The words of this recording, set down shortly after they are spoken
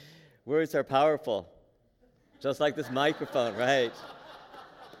Words are powerful, just like this microphone, right?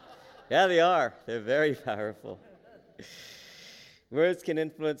 Yeah, they are. They're very powerful. Words can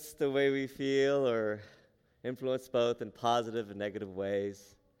influence the way we feel or influence both in positive and negative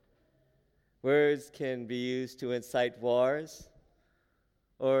ways. Words can be used to incite wars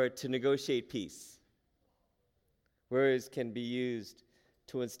or to negotiate peace. Words can be used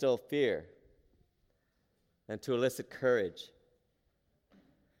to instill fear and to elicit courage.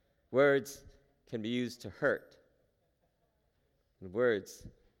 Words can be used to hurt, and words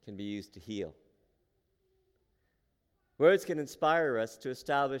can be used to heal. Words can inspire us to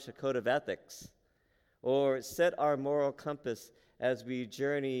establish a code of ethics or set our moral compass as we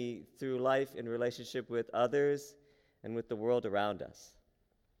journey through life in relationship with others and with the world around us.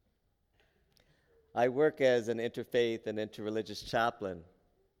 I work as an interfaith and interreligious chaplain,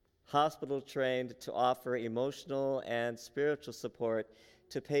 hospital trained to offer emotional and spiritual support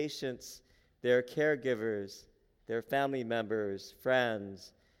to patients, their caregivers, their family members,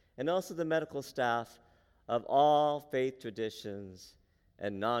 friends, and also the medical staff of all faith traditions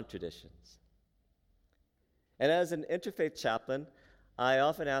and non-traditions. And as an interfaith chaplain, I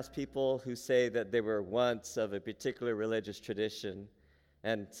often ask people who say that they were once of a particular religious tradition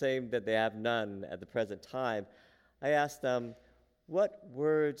and saying that they have none at the present time, I ask them, what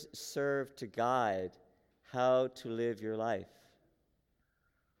words serve to guide how to live your life?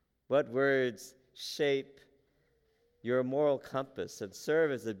 What words shape your moral compass and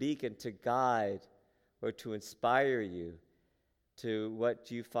serve as a beacon to guide or to inspire you to what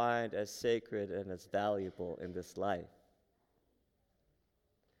you find as sacred and as valuable in this life?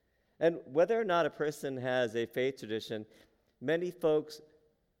 And whether or not a person has a faith tradition, many folks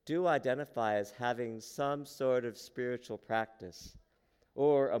do identify as having some sort of spiritual practice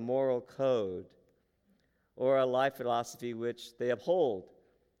or a moral code or a life philosophy which they uphold,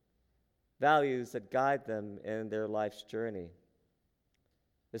 values that guide them in their life's journey,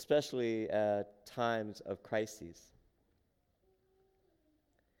 especially at times of crises.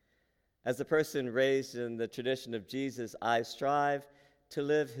 As a person raised in the tradition of Jesus, I strive to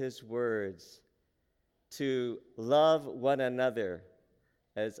live his words, to love one another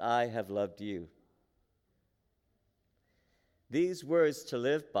as I have loved you. These words to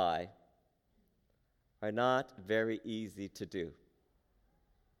live by are not very easy to do.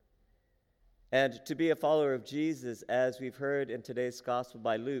 And to be a follower of Jesus, as we've heard in today's gospel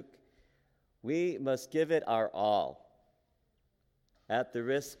by Luke, we must give it our all, at the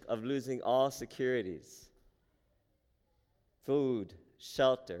risk of losing all securities, food,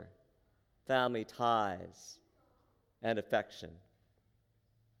 shelter, family ties, and affection.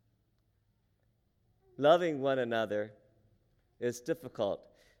 Loving one another is difficult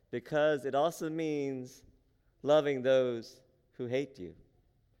because it also means loving those who hate you,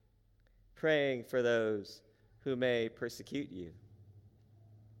 praying for those who may persecute you.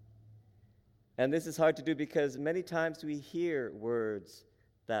 And this is hard to do because many times we hear words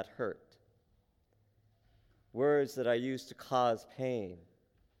that hurt, words that are used to cause pain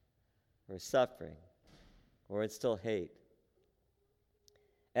or suffering or instill hate.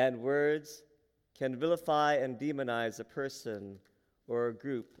 And words can vilify and demonize a person or a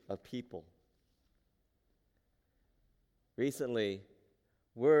group of people. Recently,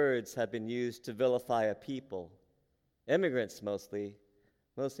 words have been used to vilify a people, immigrants mostly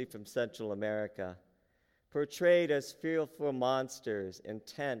from Central America, portrayed as fearful monsters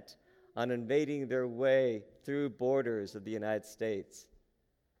intent on invading their way through borders of the United States,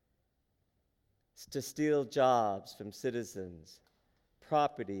 to steal jobs from citizens,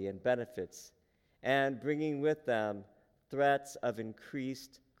 property and benefits, and bringing with them threats of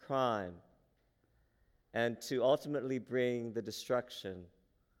increased crime, and to ultimately bring the destruction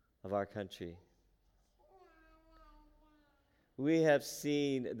of our country. We have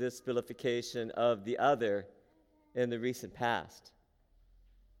seen this vilification of the other in the recent past.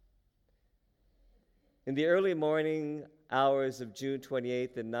 In the early morning hours of June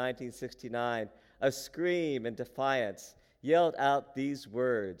 28th in 1969, a scream in defiance yelled out these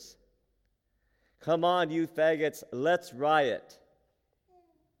words, "Come on, you faggots, let's riot."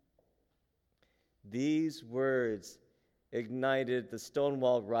 These words ignited the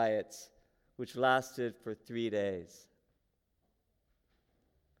Stonewall riots, which lasted for 3 days.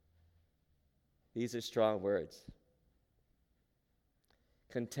 These are strong words,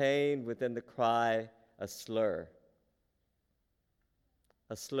 contained within the cry a slur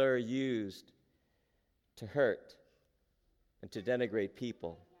used to hurt and to denigrate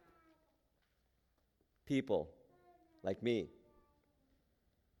people like me.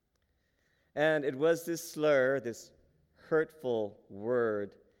 And it was this slur, this hurtful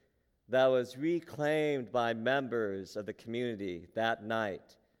word, that was reclaimed by members of the community that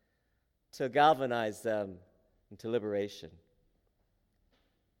night to galvanize them into liberation.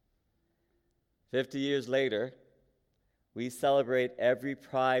 50 years later, we celebrate every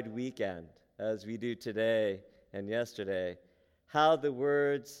Pride weekend, as we do today and yesterday, how the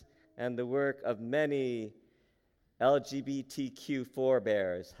words and the work of many LGBTQ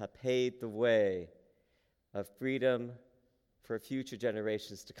forebears have paved the way of freedom for future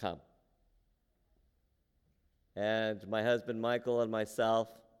generations to come. And my husband Michael and myself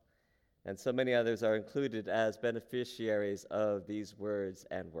and so many others are included as beneficiaries of these words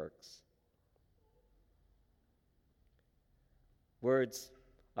and works. Words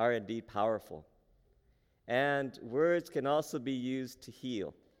are indeed powerful, and words can also be used to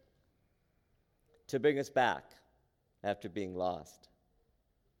heal, to bring us back after being lost.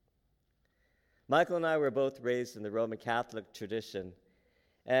 Michael and I were both raised in the Roman Catholic tradition,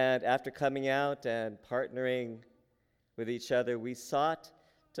 and after coming out and partnering with each other, we sought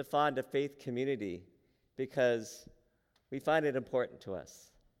to find a faith community because we find it important to us.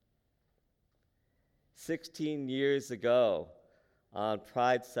 16 years ago, on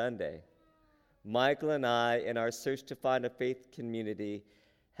Pride Sunday, Michael and I, in our search to find a faith community,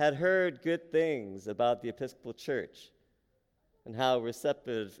 had heard good things about the Episcopal Church and how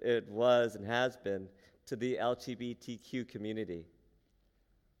receptive it was and has been to the LGBTQ community.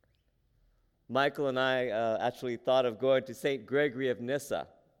 Michael and I actually thought of going to St. Gregory of Nyssa,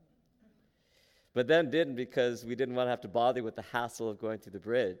 but then didn't because we didn't want to have to bother with the hassle of going through the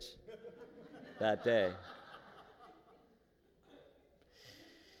bridge that day.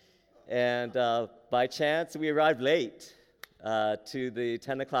 And by chance, we arrived late to the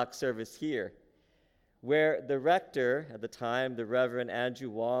 10 o'clock service here, where the rector at the time, the Reverend Andrew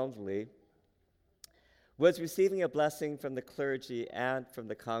Walmsley, was receiving a blessing from the clergy and from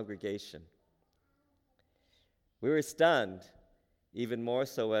the congregation. We were stunned, even more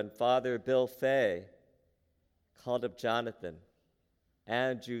so when Father Bill Fay called up Jonathan,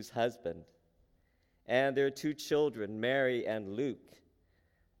 Andrew's husband, and their two children, Mary and Luke,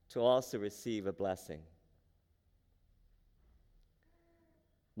 to also receive a blessing.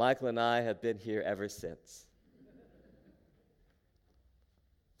 Michael and I have been here ever since.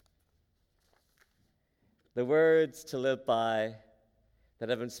 The words to live by that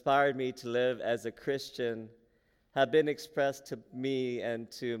have inspired me to live as a Christian have been expressed to me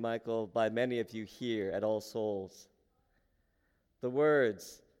and to Michael by many of you here at All Souls. The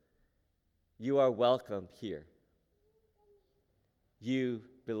words, "You are welcome here. You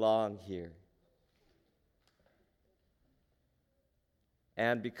belong here."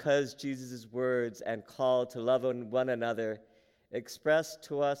 And because Jesus' words and call to love one another expressed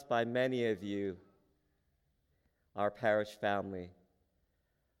to us by many of you, our parish family,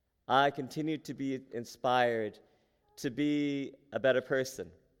 I continue to be inspired to be a better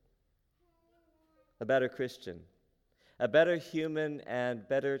person, a better Christian, a better human and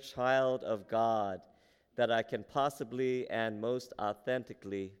better child of God that I can possibly and most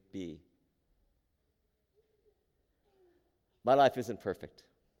authentically be. My life isn't perfect.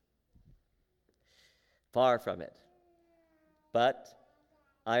 Far from it. But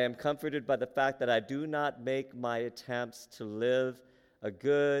I am comforted by the fact that I do not make my attempts to live a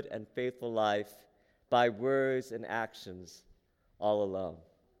good and faithful life by words and actions all alone.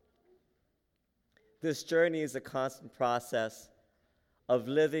 This journey is a constant process of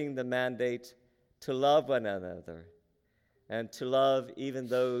living the mandate to love one another and to love even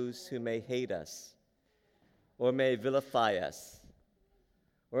those who may hate us or may vilify us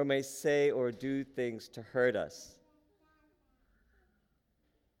or may say or do things to hurt us.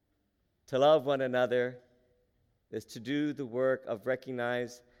 To love one another is to do the work of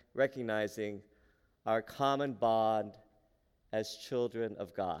recognizing our common bond as children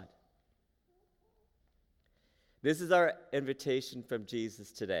of God. This is our invitation from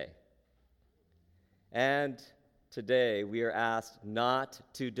Jesus today. And today we are asked not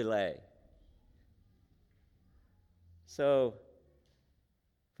to delay. So,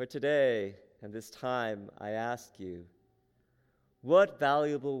 for today and this time, I ask you, what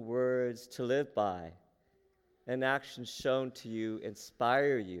valuable words to live by and actions shown to you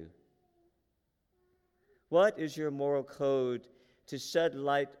inspire you? What is your moral code to shed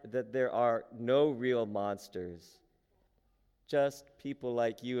light that there are no real monsters, just people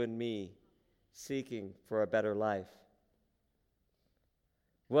like you and me seeking for a better life?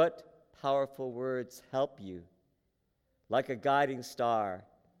 What powerful words help you, like a guiding star,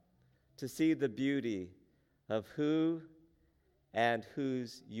 to see the beauty of who and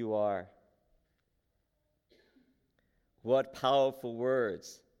whose you are? What powerful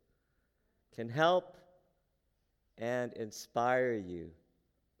words can help and inspire you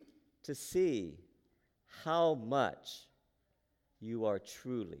to see how much you are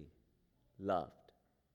truly loved.